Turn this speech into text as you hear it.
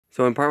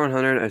So in part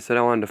 100, I said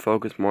I wanted to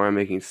focus more on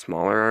making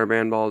smaller rubber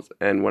band balls,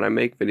 and when I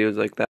make videos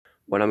like that,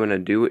 what I'm going to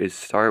do is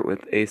start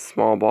with a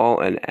small ball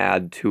and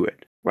add to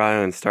it,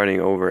 rather than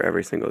starting over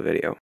every single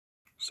video.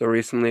 So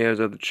recently I was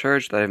at the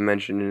church that I've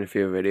mentioned in a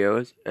few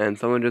videos, and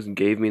someone just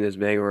gave me this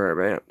bag of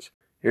rubber bands.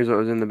 Here's what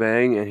was in the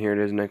bag, and here it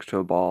is next to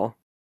a ball.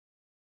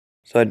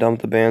 So I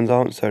dumped the bands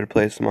out and started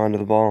placing them onto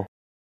the ball.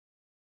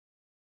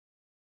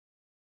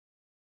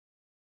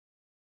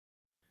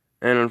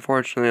 And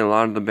unfortunately, a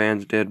lot of the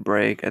bands did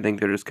break. I think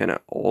they're just kind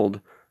of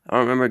old. I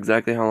don't remember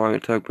exactly how long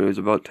it took, but it was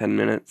about 10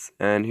 minutes,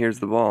 and here's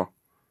the ball.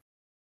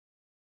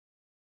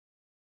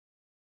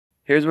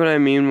 Here's what I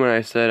mean when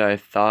I said I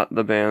thought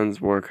the bands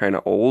were kind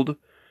of old.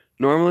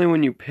 Normally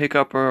when you pick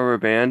up a rubber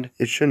band,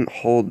 it shouldn't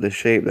hold the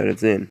shape that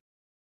it's in.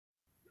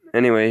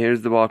 Anyway,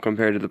 here's the ball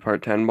compared to the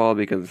part 10 ball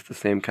because it's the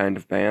same kind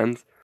of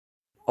bands.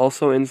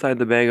 Also inside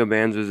the bag of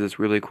bands was this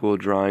really cool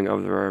drawing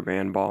of the rubber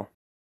band ball.